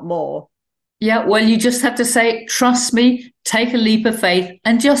 if not more. Yeah, well, you just have to say, trust me, take a leap of faith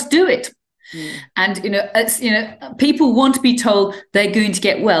and just do it. And, people want to be told they're going to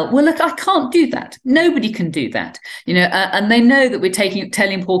get well. Well, look, I can't do that. Nobody can do that, and they know that we're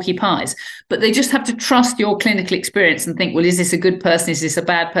telling porcupines, but they just have to trust your clinical experience and think, well, is this a good person? Is this a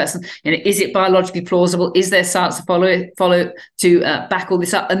bad person? Is it biologically plausible? Is there science to follow to back all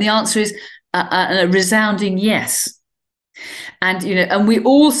this up? And the answer is a resounding yes. And, and we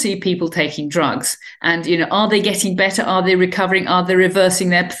all see people taking drugs and, are they getting better? Are they recovering? Are they reversing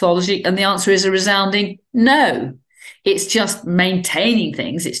their pathology? And the answer is a resounding no. It's just maintaining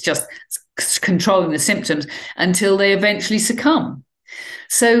things. It's just controlling the symptoms until they eventually succumb.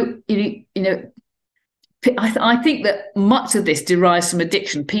 So, I think that much of this derives from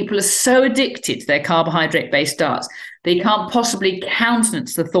addiction. People are so addicted to their carbohydrate-based diets, they can't possibly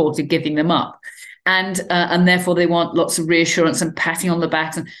countenance the thought of giving them up. And therefore they want lots of reassurance and patting on the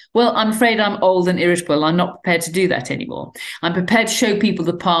back. And, well, I'm afraid I'm old and irritable. I'm not prepared to do that anymore. I'm prepared to show people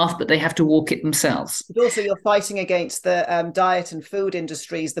the path, but they have to walk it themselves. But also, you're fighting against the diet and food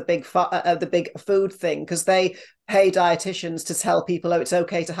industries, the big food thing, because they pay dietitians to tell people, oh, it's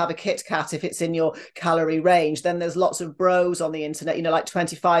okay to have a Kit Kat if it's in your calorie range. Then there's lots of bros on the internet, you know, like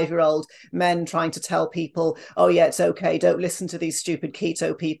 25-year-old men trying to tell people, oh yeah, it's okay, don't listen to these stupid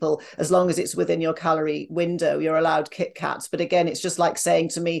keto people, as long as it's within your calorie window, you're allowed Kit Kats. But again, it's just like saying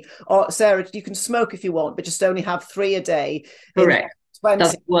to me, oh, Sarah, you can smoke if you want, but just only have 3 a day. Correct. 20.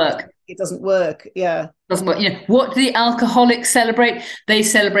 Doesn't work. It doesn't work. Yeah. Doesn't work. You know, what do the alcoholics celebrate? They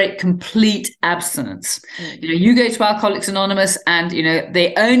celebrate complete abstinence. You know, you go to Alcoholics Anonymous and, you know,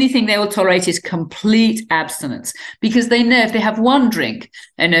 the only thing they will tolerate is complete abstinence, because they know if they have one drink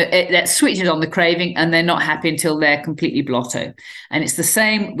and that switches on the craving, and they're not happy until they're completely blotto. And it's the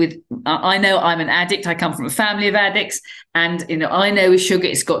same with, I know I'm an addict. I come from a family of addicts, and, you know, I know with sugar,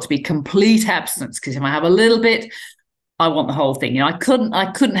 it's got to be complete abstinence, because if I have a little bit, I want the whole thing. You know, I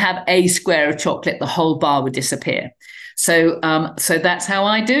couldn't have a square of chocolate. The whole bar would disappear. So that's how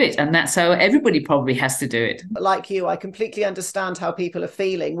I do it. And that's how everybody probably has to do it. Like you, I completely understand how people are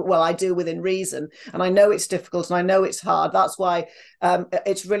feeling. Well, I do within reason. And I know it's difficult and I know it's hard. That's why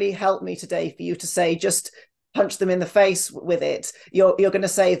it's really helped me today for you to say, just punch them in the face with it. You're going to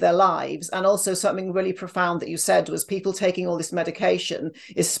save their lives. And also something really profound that you said was people taking all this medication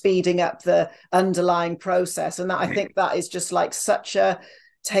is speeding up the underlying process. And that, I think that is just like such a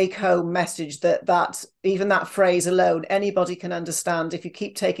take-home message, that even that phrase alone, anybody can understand. If you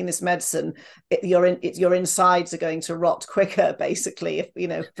keep taking this medicine, your insides are going to rot quicker, basically. If you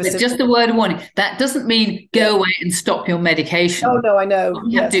know, just a word of warning. That doesn't mean go away and stop your medication. Oh no, I know.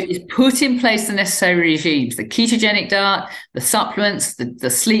 What you have to do is put in place the necessary regimes, the ketogenic diet, the supplements, the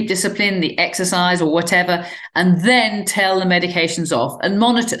sleep discipline, the exercise or whatever, and then tail the medications off and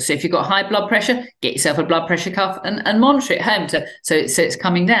monitor. So if you've got high blood pressure, get yourself a blood pressure cuff and monitor it home so it's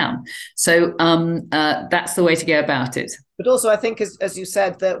coming down. So that's the way to go about it. But also, I think, as you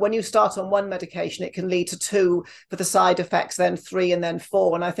said, that when you start on one medication, it can lead to 2 for the side effects, then 3, and then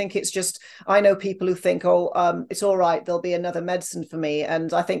 4. And I think it's just, I know people who think, oh, it's all right, there'll be another medicine for me.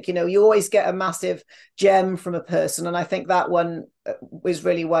 And I think, you know, you always get a massive gem from a person. And I think that one is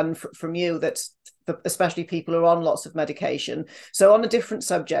really one from you, that's especially people who are on lots of medication. So on a different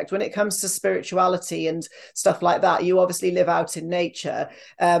subject, when it comes to spirituality and stuff like that, you obviously live out in nature,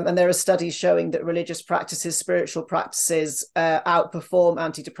 and there are studies showing that religious practices, spiritual practices outperform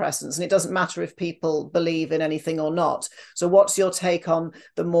antidepressants, and it doesn't matter if people believe in anything or not. So what's your take on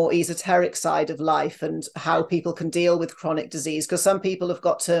the more esoteric side of life and how people can deal with chronic disease? Because some people have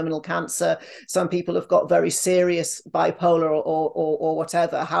got terminal cancer, some people have got very serious bipolar or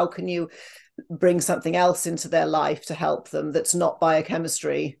whatever. How can you bring something else into their life to help them that's not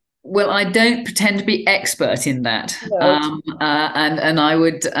biochemistry? Well, I don't pretend to be expert in that. No. And I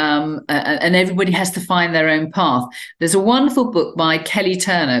would, and everybody has to find their own path. There's a wonderful book by Kelly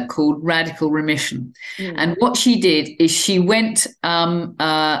Turner called Radical Remission. And what she did is she went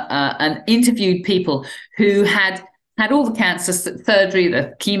and interviewed people who had all the cancer surgery,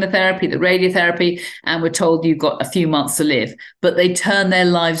 the chemotherapy, the radiotherapy, and were told you've got a few months to live. But they turned their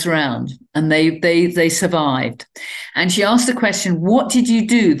lives around and they survived. And she asked the question, what did you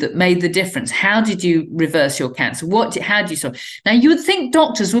do that made the difference? How did you reverse your cancer? How did you solve? Now, you would think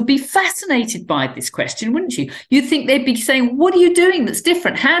doctors would be fascinated by this question, wouldn't you? You'd think they'd be saying, what are you doing that's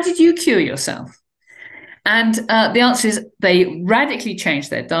different? How did you cure yourself? And the answer is they radically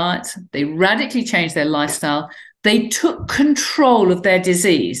changed their diet. They radically changed their lifestyle. They took control of their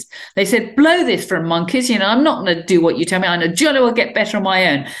disease. They said, blow this for monkeys. You know, I'm not going to do what you tell me. I know jolly will get better on my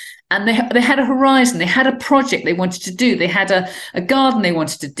own. And they had a horizon. They had a project they wanted to do. They had a garden they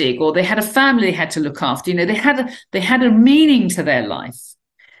wanted to dig, or they had a family they had to look after. You know, they had a meaning to their life.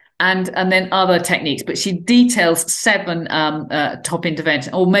 And then other techniques, but she details 7 top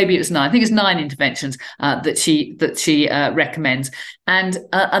interventions, or maybe it was 9. I think it's 9 interventions that she recommends, and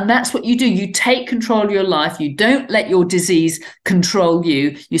that's what you do. You take control of your life. You don't let your disease control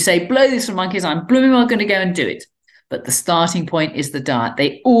you. You say, "Blow this for monkeys! I'm blooming well going to go and do it." But the starting point is the diet.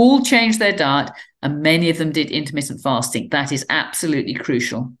 They all changed their diet, and many of them did intermittent fasting. That is absolutely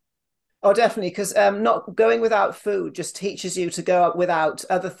crucial. Oh, definitely, because not going without food just teaches you to go without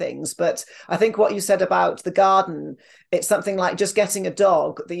other things. But I think what you said about the garden, it's something like just getting a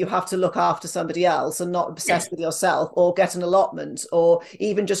dog that you have to look after somebody else and not obsess with yourself, or get an allotment, or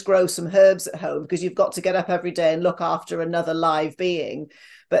even just grow some herbs at home, because you've got to get up every day and look after another live being.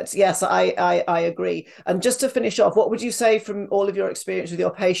 But yes, I agree. And just to finish off, what would you say from all of your experience with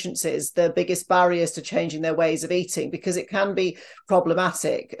your patients is the biggest barriers to changing their ways of eating? Because it can be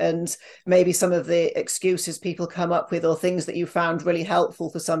problematic, and maybe some of the excuses people come up with or things that you found really helpful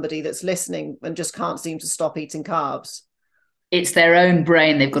for somebody that's listening and just can't seem to stop eating carbs. It's their own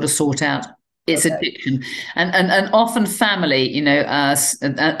brain they've got to sort out. It's okay. Addiction, and often family,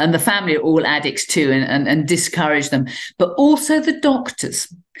 and the family are all addicts too, and discourage them. But also the doctors.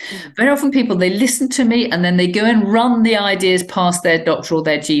 Very often people, they listen to me and then they go and run the ideas past their doctor or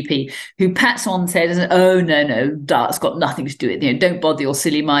their GP, who pats on the head and says, "Oh no, that's got nothing to do with it. Don't bother your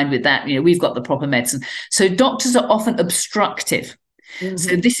silly mind with that. We've got the proper medicine." So doctors are often obstructive. Mm-hmm.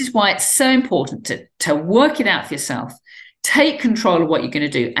 So this is why it's so important to work it out for yourself. Take control of what you're going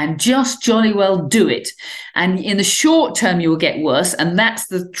to do and just jolly well do it. And in the short term, you will get worse. And that's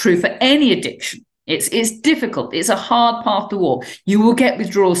the truth for any addiction. It's difficult. It's a hard path to walk. You will get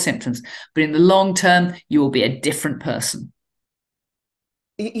withdrawal symptoms, but in the long term, you will be a different person.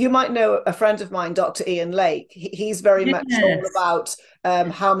 You might know a friend of mine, Dr. Ian Lake. He's very much all about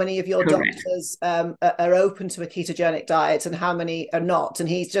how many of your doctors are open to a ketogenic diet and how many are not. And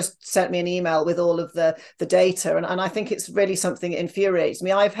he's just sent me an email with all of the data. And I think it's really something that infuriates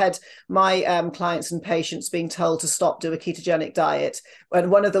me. I've had my clients and patients being told to stop doing a ketogenic diet.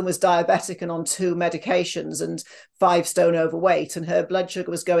 And one of them was diabetic and on 2 medications and 5 stone overweight, and her blood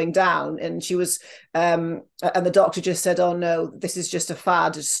sugar was going down. And she was, and the doctor just said, "Oh no, this is just a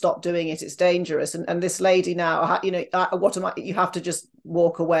fad. Just stop doing it. It's dangerous." And this lady now, what am I? You have to just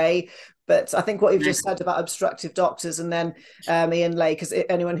walk away. But I think what you've just said about obstructive doctors, and then Ian Lake, because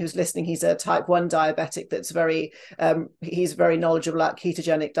anyone who's listening, he's a type 1 diabetic that's he's very knowledgeable about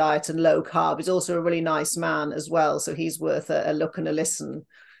ketogenic diet and low carb. He's also a really nice man as well. So he's worth a look and a listen.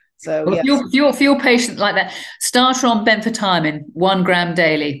 So well, yes. For your patient like that, start her on benfotiamine, 1 gram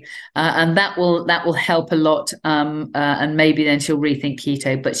daily, and that will help a lot. And maybe then she'll rethink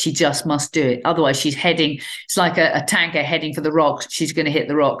keto, but she just must do it. Otherwise, she's heading. It's like a tanker heading for the rocks. She's going to hit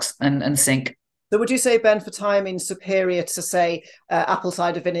the rocks and sink. So would you say benfotiamine is superior to, say, apple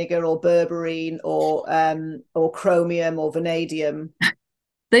cider vinegar or berberine or chromium or vanadium?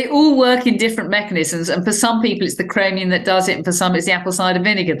 They all work in different mechanisms. And for some people, it's the chromium that does it. And for some, it's the apple cider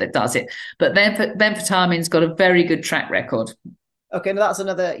vinegar that does it. But benfotiamine's got a very good track record. Okay, now that's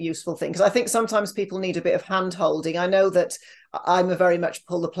another useful thing, because I think sometimes people need a bit of hand holding. I know that I'm a very much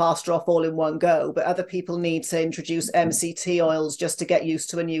pull the plaster off all in one go, but other people need to introduce MCT oils just to get used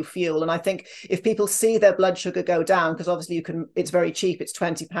to a new fuel. And I think if people see their blood sugar go down, because obviously it's very cheap, it's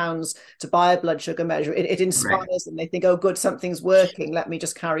 £20 to buy a blood sugar measure, it inspires them. They think, "Oh good, something's working, let me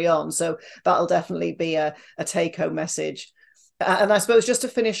just carry on." So that'll definitely be a take-home message. And I suppose just to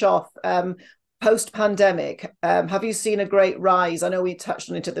finish off, post-pandemic, have you seen a great rise? I know we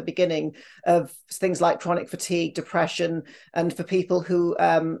touched on it at the beginning, of things like chronic fatigue, depression, and for people who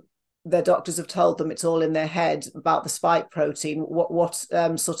their doctors have told them it's all in their head about the spike protein. What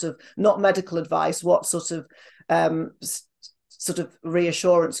sort of, not medical advice, what sort of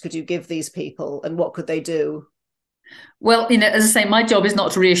reassurance could you give these people, and what could they do? Well, as I say, my job is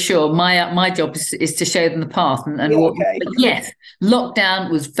not to reassure. My job is to show them the path. But yes,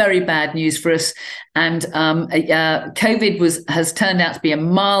 lockdown was very bad news for us, and COVID has turned out to be a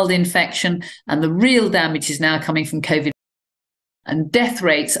mild infection, and the real damage is now coming from COVID. And death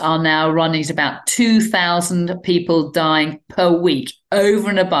rates are now running at about 2,000 people dying per week, over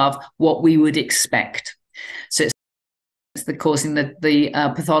and above what we would expect. So it's causing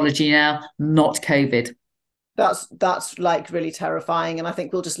the pathology now, not COVID. That's like really terrifying, and I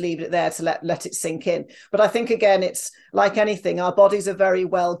think we'll just leave it there to let it sink in. But I think, again, it's like anything, our bodies are very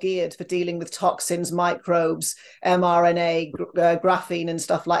well geared for dealing with toxins, microbes, mRNA, graphene and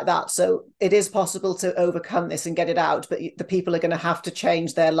stuff like that. So it is possible to overcome this and get it out, but the people are going to have to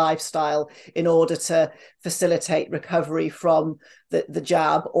change their lifestyle in order to facilitate recovery from the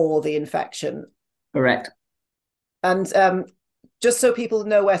jab or the infection. Correct. And just so people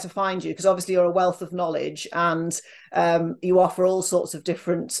know where to find you, because obviously you're a wealth of knowledge, and you offer all sorts of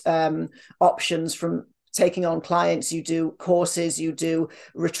different options, from taking on clients, you do courses, you do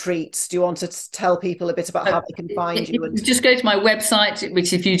retreats. Do you want to tell people a bit about how they can find you? And just go to my website,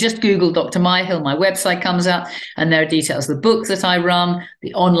 which if you just Google Dr. Myhill, my website comes up, and there are details, the books that I run,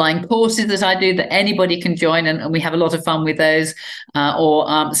 the online courses that I do that anybody can join, and we have a lot of fun with those.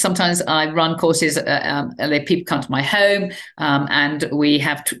 Or sometimes I run courses, people come to my home, and we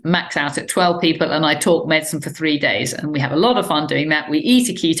have max out at 12 people, and I talk medicine for 3 days, and we have a lot of fun doing that. We eat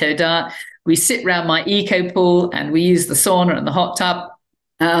a keto diet. We sit around my eco pool and we use the sauna and the hot tub,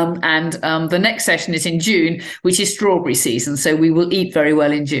 And the next session is in June, which is strawberry season. So we will eat very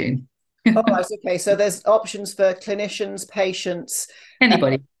well in June. All right, okay. So there's options for clinicians, patients,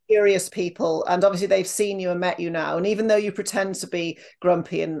 Anybody. Curious people, and obviously they've seen you and met you now. And even though you pretend to be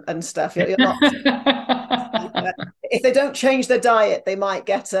grumpy and stuff, you're not. If they don't change their diet, they might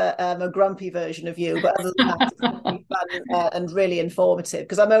get a grumpy version of you. But other than that, it's really fun and really informative,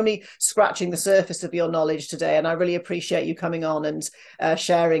 because I'm only scratching the surface of your knowledge today, and I really appreciate you coming on and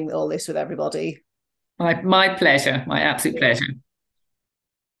sharing all this with everybody. My pleasure, my absolute pleasure.